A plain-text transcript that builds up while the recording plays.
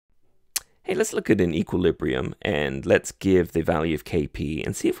Hey, let's look at an equilibrium and let's give the value of Kp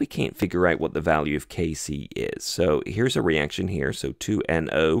and see if we can't figure out what the value of Kc is. So here's a reaction here. So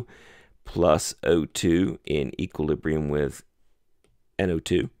 2NO plus O2 in equilibrium with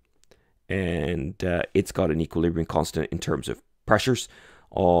NO2. And it's got an equilibrium constant in terms of pressures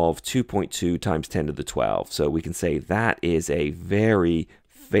of 2.2 times 10 to the 12. So we can say that is a very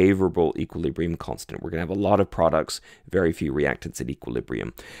favorable equilibrium constant. We're going to have a lot of products, very few reactants at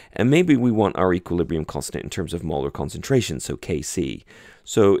equilibrium. And maybe we want our equilibrium constant in terms of molar concentration, so Kc.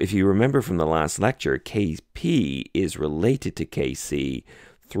 So if you remember from the last lecture, Kp is related to Kc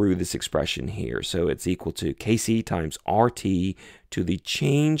through this expression here. So it's equal to Kc times RT to the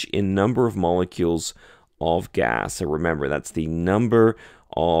change in number of molecules of gas. So remember, that's the number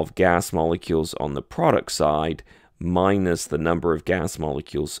of gas molecules on the product side minus the number of gas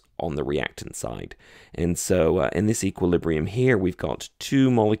molecules on the reactant side. And so in this equilibrium here, we've got 2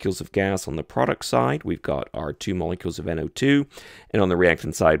 molecules of gas on the product side. We've got our 2 molecules of NO2. And on the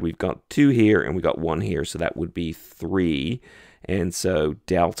reactant side, we've got 2 here and we've got 1 here. So that would be 3. And so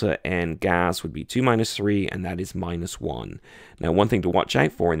delta N gas would be 2 minus 3, and that is minus 1. Now, one thing to watch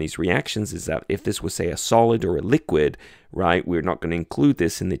out for in these reactions is that if this was, say, a solid or a liquid, right, we're not going to include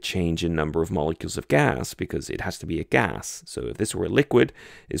this in the change in number of molecules of gas because it has to be a gas. So if this were a liquid,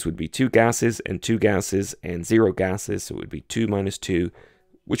 this would be 2 gases and 0 gases. So it would be 2 minus 2,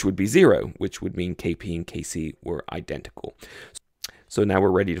 which would be 0, which would mean Kp and Kc were identical. So now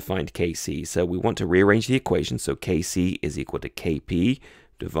we're ready to find Kc. So we want to rearrange the equation. So Kc is equal to Kp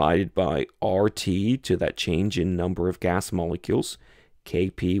divided by RT to that change in number of gas molecules.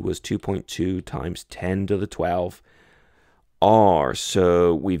 Kp was 2.2 times 10 to the 12 R.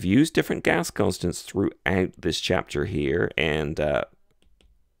 So we've used different gas constants throughout this chapter here. And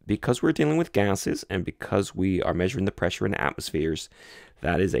because we're dealing with gases and because we are measuring the pressure in atmospheres,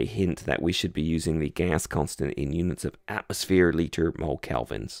 that is a hint that we should be using the gas constant in units of atmosphere, liter, mole,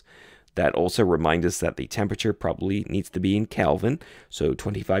 kelvins. That also reminds us that the temperature probably needs to be in Kelvin. So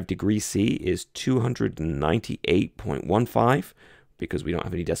 25 degrees C is 298.15. Because we don't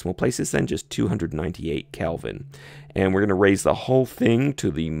have any decimal places, then just 298 Kelvin. And we're going to raise the whole thing to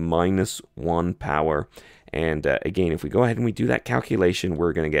the -1 power. And again, if we go ahead and we do that calculation,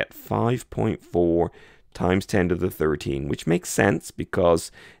 we're going to get 5.4 times 10 to the 13, which makes sense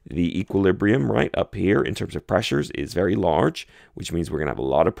because the equilibrium right up here in terms of pressures is very large, which means we're going to have a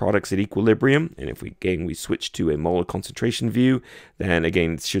lot of products at equilibrium. And if we switch to a molar concentration view, then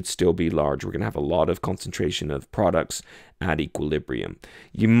again, it should still be large. We're going to have a lot of concentration of products at equilibrium.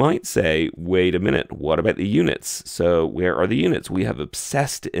 You might say, wait a minute, what about the units? So where are the units? We have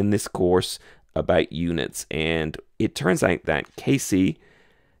obsessed in this course about units, and it turns out that Kc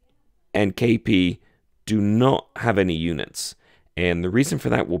and Kp do not have any units. And the reason for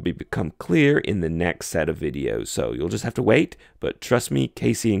that will become clear in the next set of videos. So you'll just have to wait, but trust me,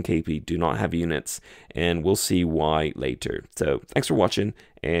 Kc and Kp do not have units, and we'll see why later. So thanks for watching,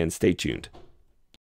 and stay tuned.